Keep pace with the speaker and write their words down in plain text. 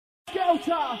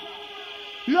Skelter.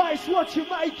 Life's what you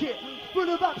make it, full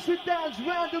of ups and downs,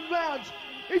 round and round.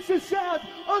 It's the sound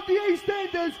of the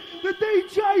EastEnders, the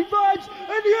DJ Vibes,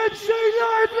 and the MC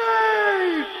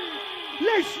Lively!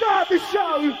 Let's start the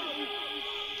show!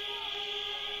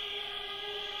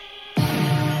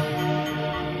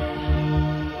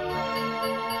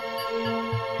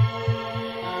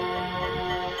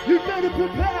 You better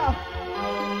prepare!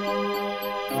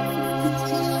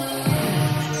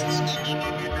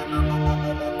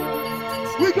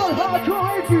 We got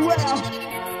hardcore everywhere!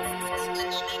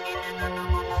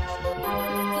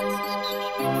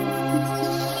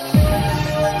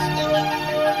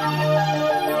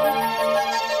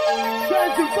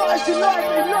 Vibes and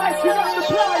lightning, lighting up the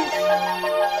place.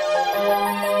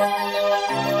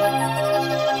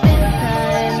 This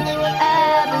time,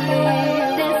 I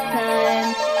believe. This time,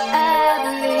 I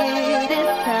believe.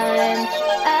 This time,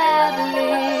 I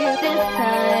believe.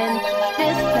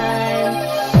 This time.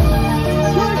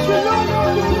 Twice the light up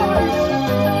the place.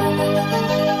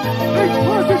 It's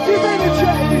positive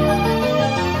energy.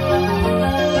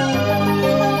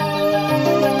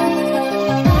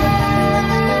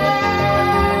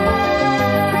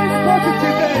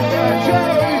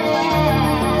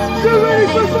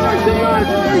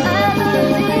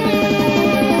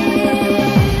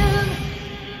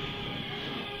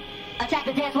 Attack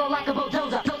the dance floor like a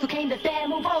bulldozer. Those who came to stand,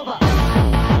 move over.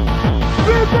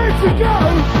 We're ready to go.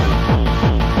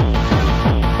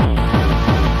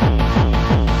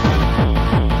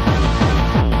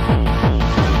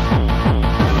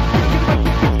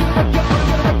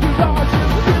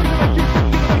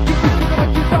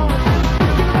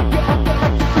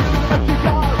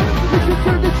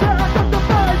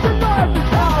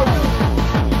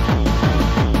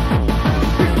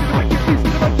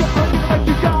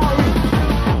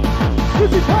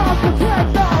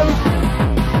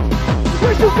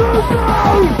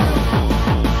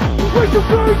 Where's the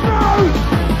food now?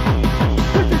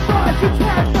 This is fire to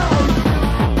techno.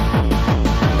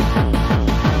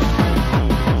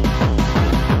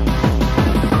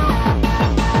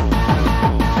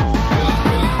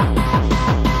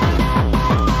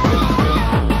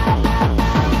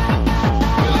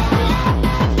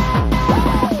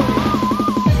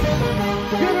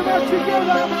 Get them all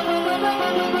together.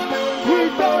 We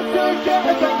dance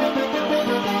together.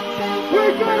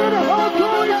 We're going to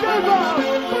hardcore together. I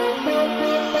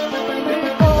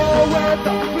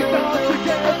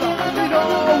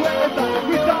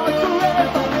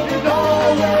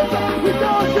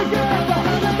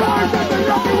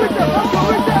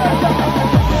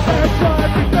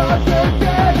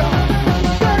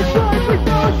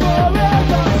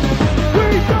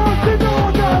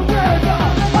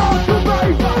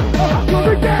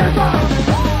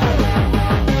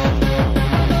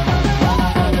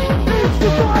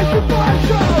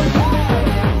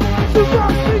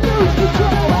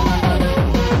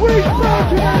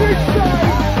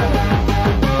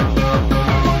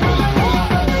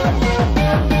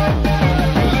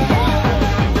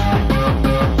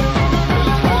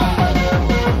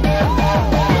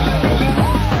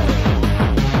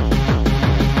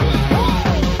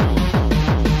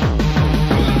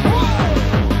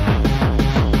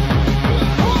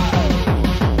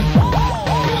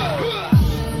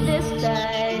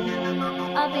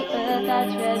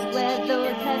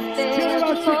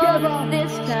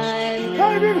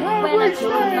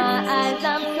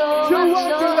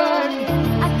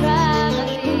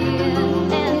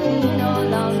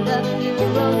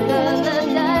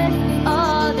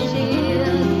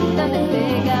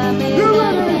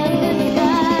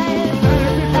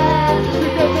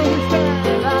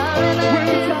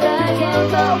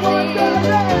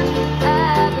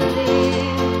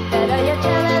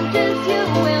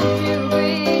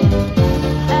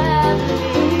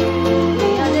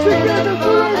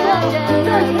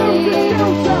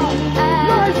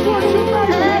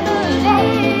believe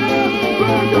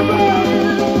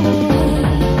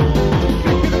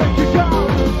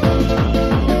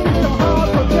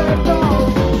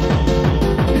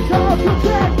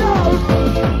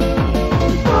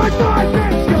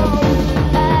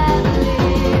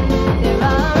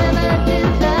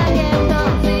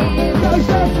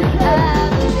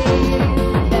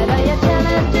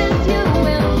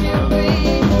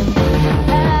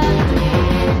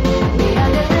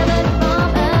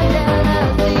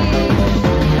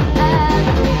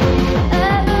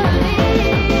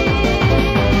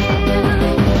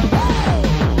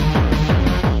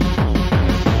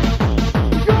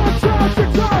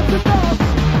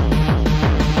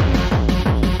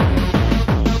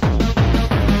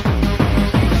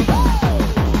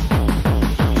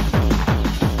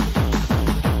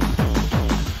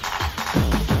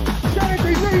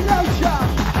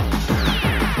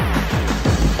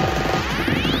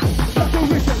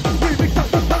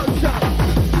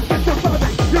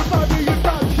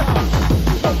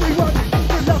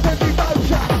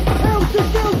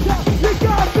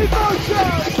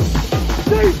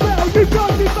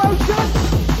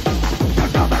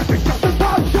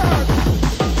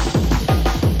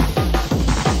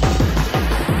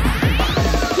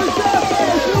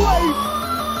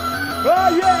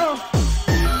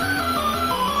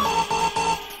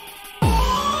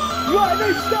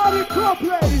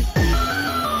properly.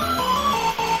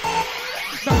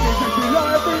 Nothing's actually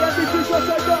lively and this is what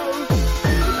I know.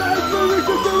 Nothing's doing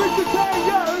to entertain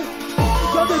you.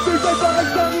 Nothing to say but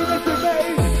it's only meant to me.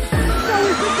 No,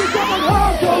 it's just to come on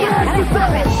hard for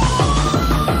exercise.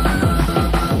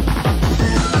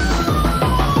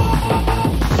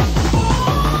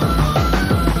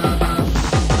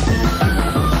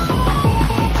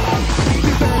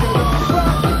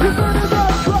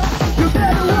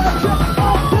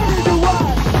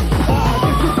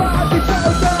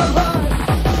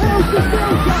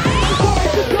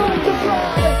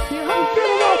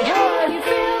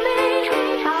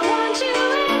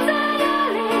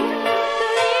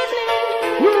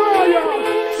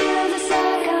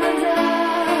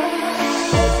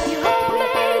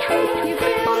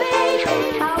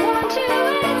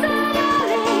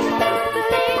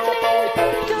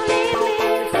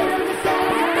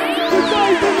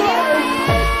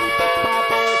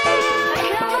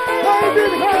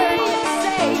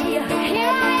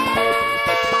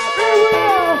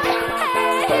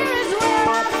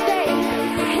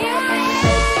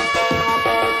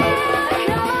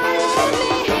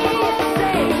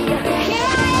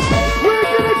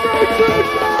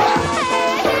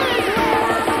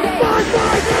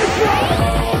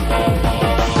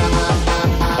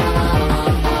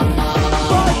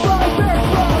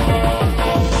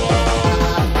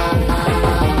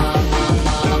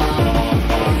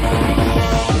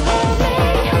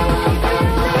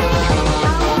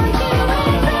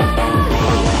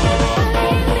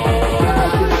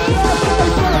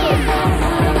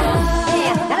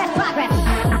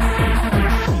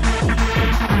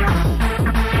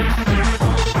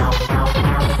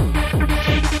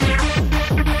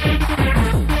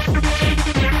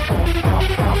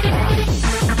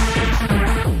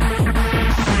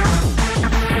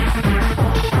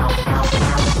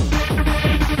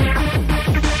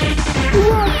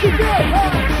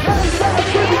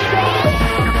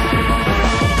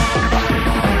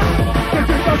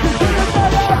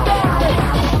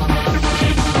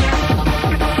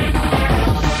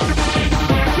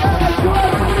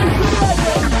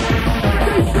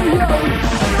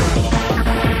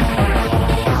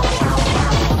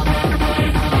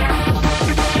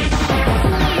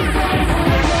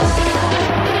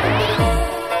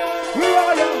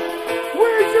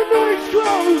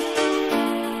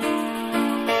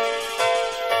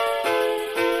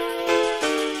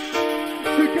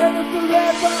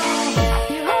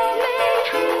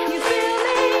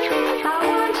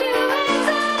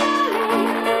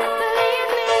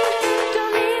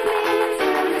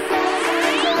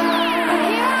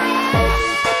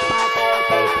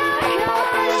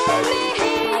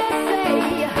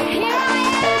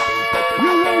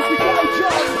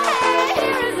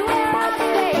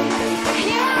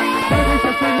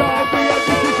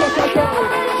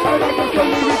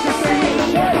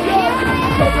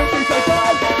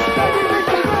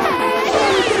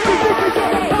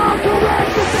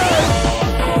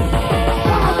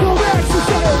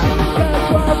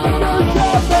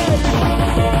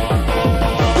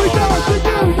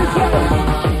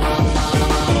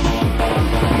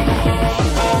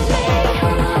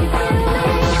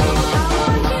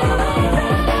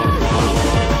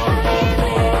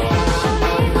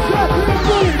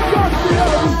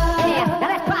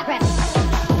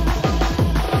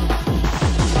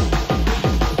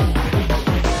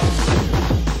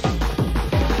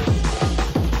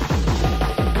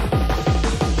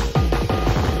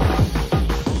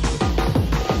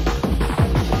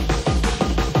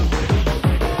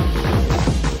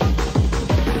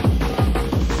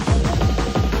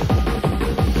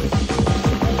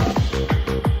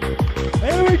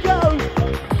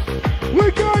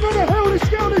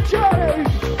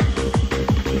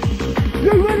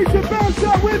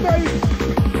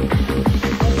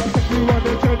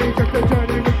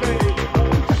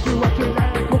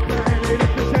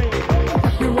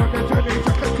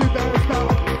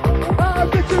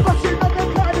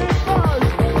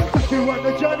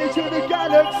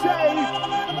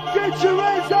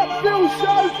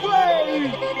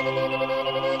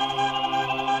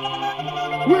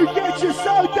 We get you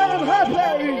so damn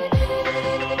happy.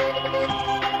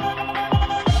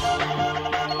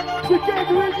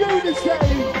 Together in unity.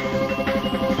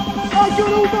 I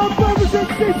got all my brothers and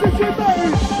sisters with me.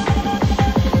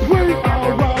 We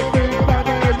are one big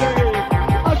family.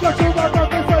 I got all my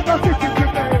brothers and my sisters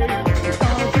with me.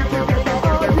 Dancing together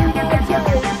are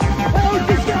united.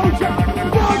 Helter Skelter,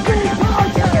 one big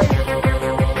party.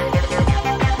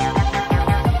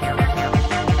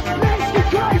 Let's get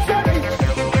crazy.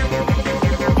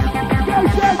 Go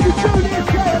down to Julius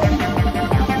Day.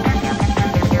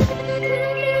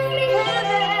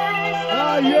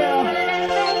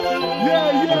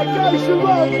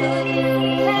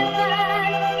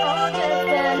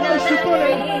 That's the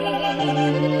bullet.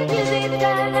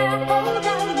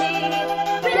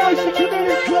 Goes to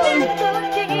committed clothes.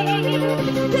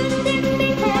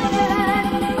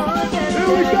 Here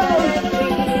we go.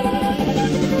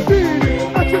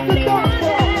 That's what the dark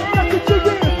for. That's what you're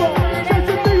here for. That's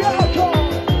what the outcome.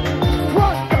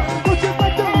 Wonder, what's in my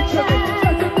DJ?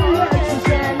 That's what the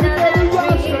exorcism. We know we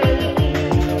rush me.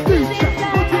 DJ,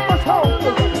 what's in my soul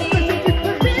for? This is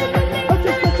the picture. I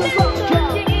just got to rock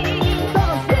out.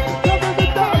 Dance it, cover the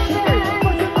dance to me.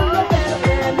 What's in my love?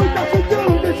 We got to do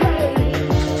this thing.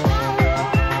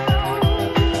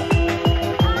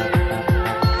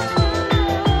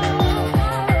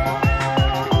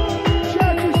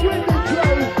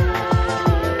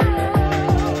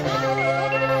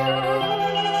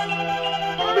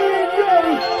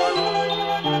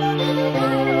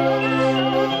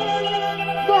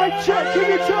 Check, can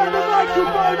you turn the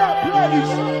microphone up,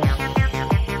 please?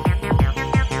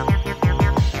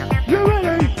 You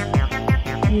ready?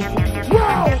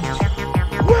 Wow!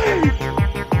 We!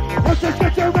 Let's just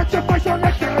get your face on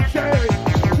ecstasy!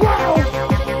 Wow!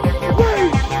 We!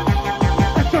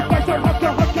 Let's your face on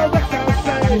your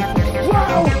ecstasy!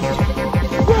 Wow!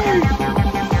 We!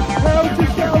 Helter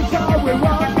Skelter, we're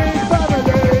one big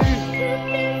family!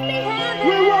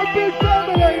 We're one big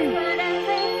family!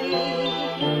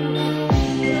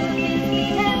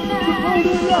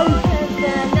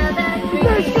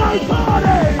 Let's go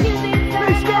party!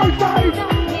 Let's go Dave!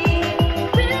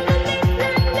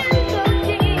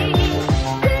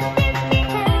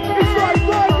 It's like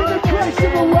riding the crest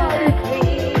of a wave.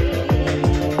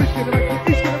 He's gonna make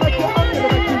it, I'm gonna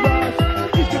make you rush.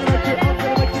 He's gonna make it, I'm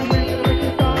gonna make you we're gonna make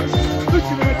you dance. He's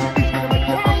gonna make it, I'm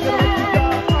gonna make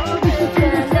you dance. Listen to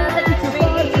the sound, it's a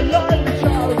vibe to live the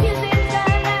show.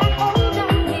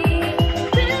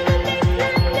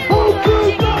 Oh, cool,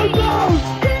 go, go!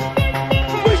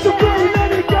 Whistle blow,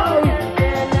 let it go!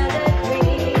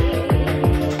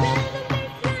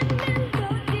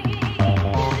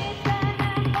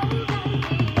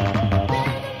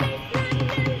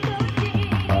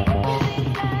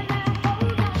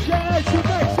 Shares your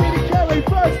next city Kelly,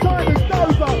 first time it's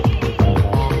Nova.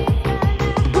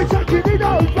 We're taking it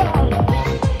over.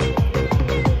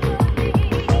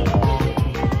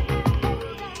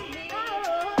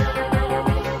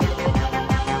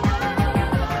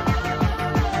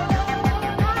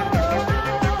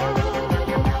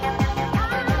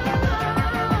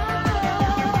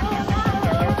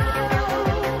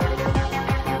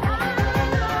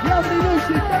 Lovely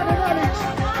Lucy, Dan and Alex,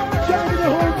 Jamie the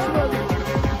Hornsman,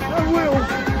 and Will.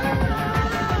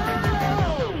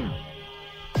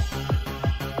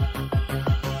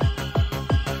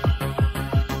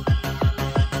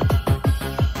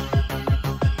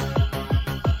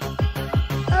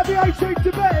 Happy 18th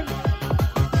to Ben.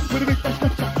 With a bit that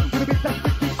structure, with a bit that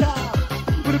makes you dance.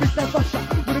 With a bit that rusher,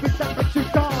 with a bit that makes you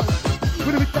dance.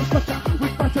 With a bit that structure,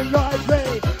 with fast and lively.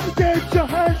 Get your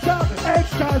hands up,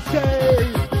 ecstasy.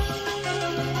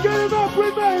 Get him up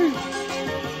with me!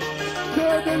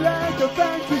 Turn the land of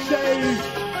fantasy!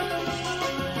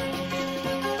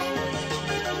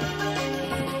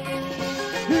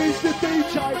 He's the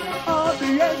DJ on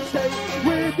the MC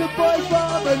with the boys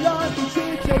from the London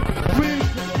City. With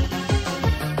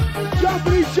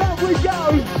jumpity jump we go!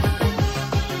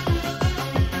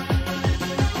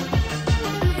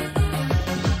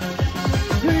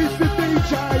 He's the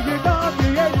DJ on the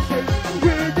MC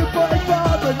with the boys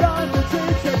from the London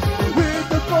City. With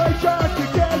the boys trying to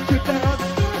get you down.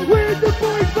 With the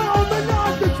boys from the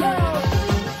London town.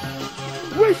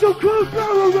 Whistle crew go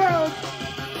around.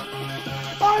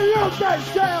 I love that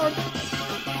sound.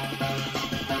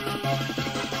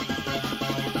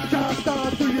 Just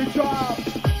dance to your drop.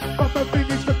 From the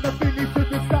finish to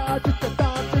the start. Just a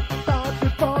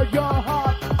dancing for your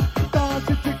heart.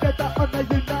 Dancing together on the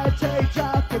United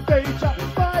Jack and Beach.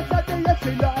 Fight like the yes,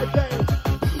 we like it.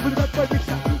 With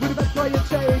the best way you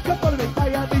say, come on me, I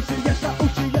am easy, yes, I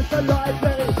Uchi, yes, I like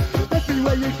it.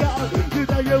 Everywhere you go, you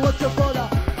know you want to follow.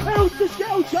 Helter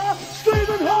Skelter,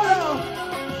 screaming horror.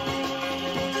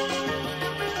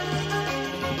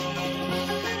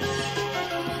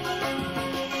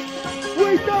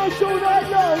 We dance all night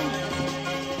long.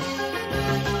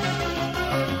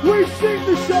 We sing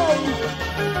the song.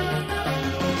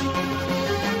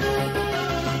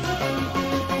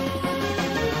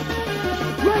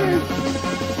 Ready?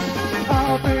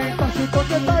 I'll be dancing from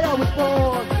the day I was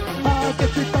born. I'll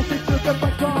get you dancing to the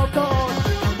back of dawn.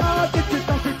 I'll get you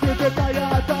dancing to the day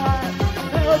I die.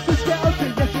 Helter Skelter,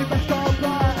 yes, you best all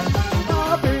right.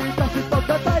 I'll be dancing from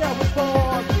the day I was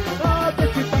born. I'll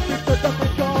get you dancing to the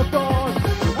back of dawn.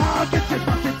 I'll get you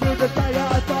dancing to the day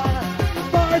I die.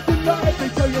 Fight and life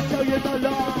until you tell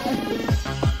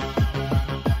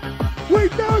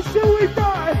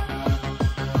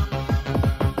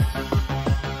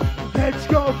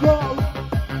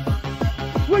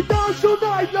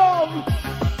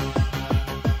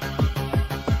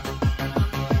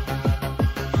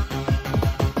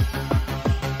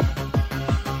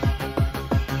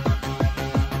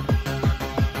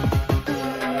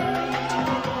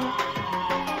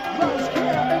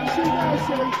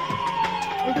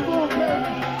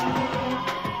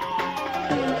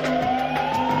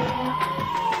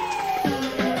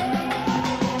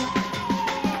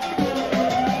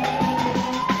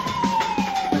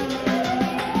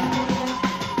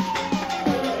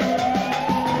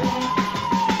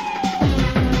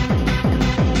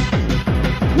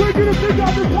We're gonna pick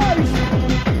up the pace.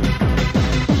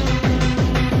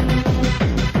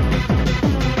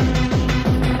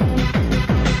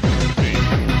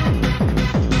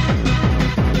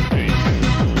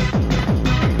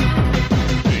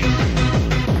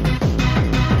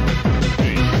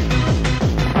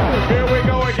 Here we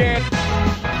go again.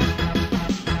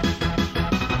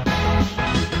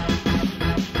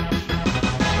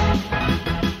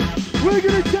 We're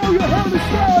gonna tell you how to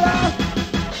spell out.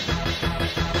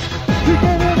 You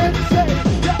get in and say,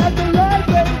 you're at the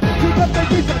library. You got the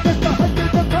visa, just behind the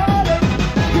party.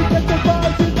 You get the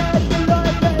vibes, you're at the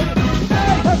library. Now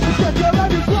have to check your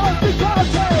own as well, the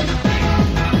party.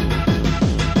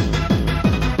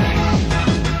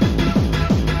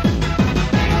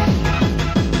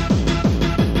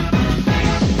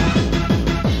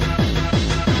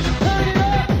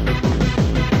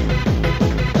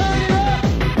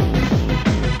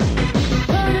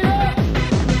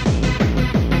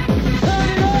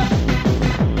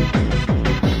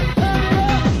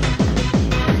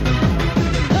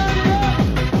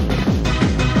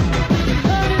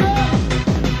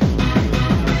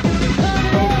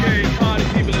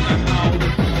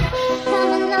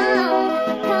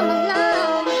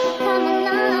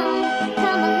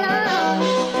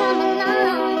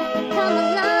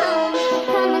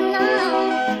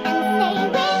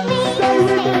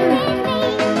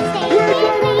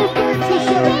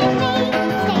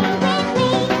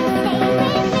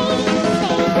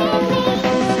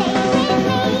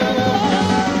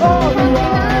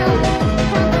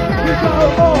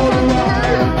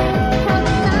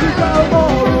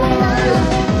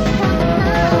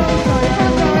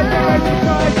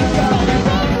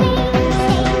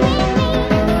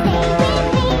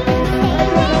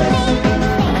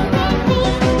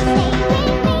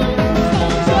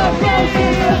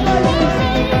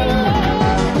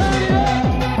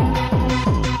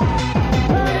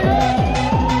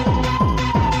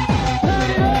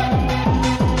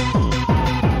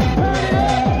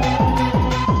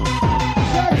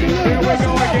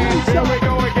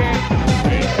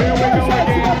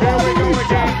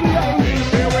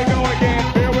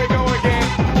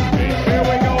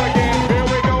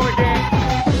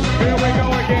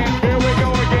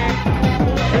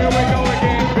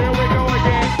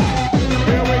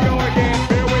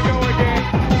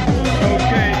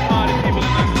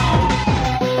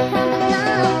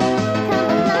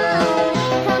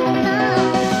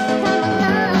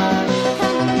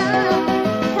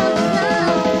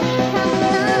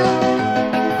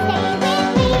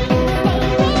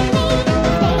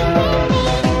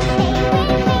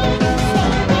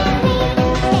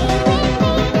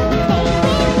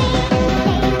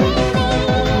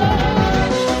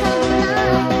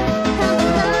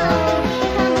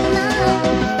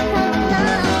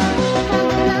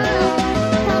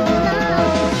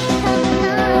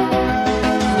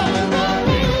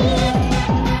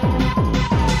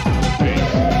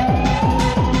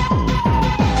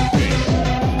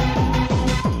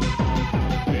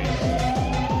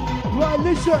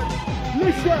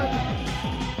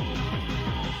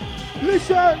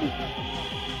 Listen!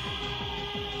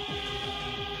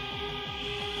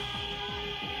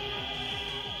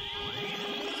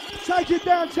 Take it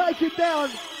down, take it down!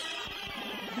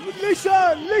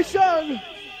 Listen!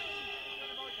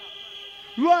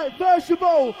 Right, first of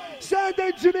all, sound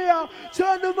engineer,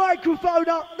 turn the microphone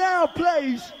up now,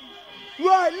 please!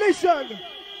 Right, listen!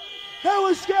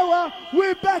 Helter Skelter,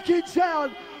 we're back in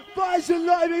town! Visor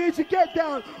live here to get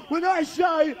down. When I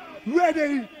say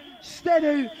ready,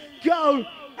 steady, go,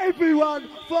 everyone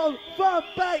from front,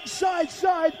 back, side,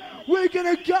 we're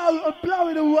gonna go and blow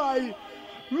it away.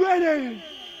 Ready,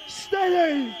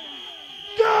 steady,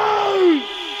 go!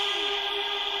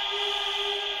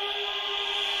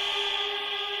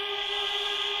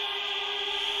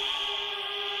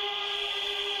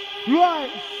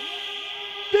 Right,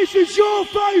 this is your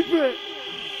favourite.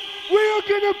 We are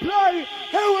gonna play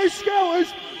Helter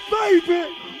Skelter's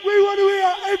favourite. We want to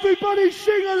hear everybody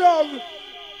sing along.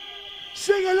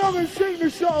 Sing along and sing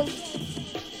the song.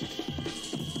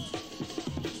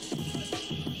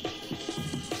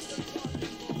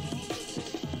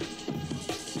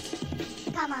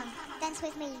 Come on, dance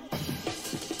with me.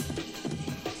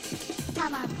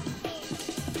 Come on.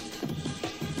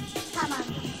 Come on.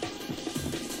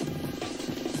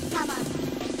 Come on.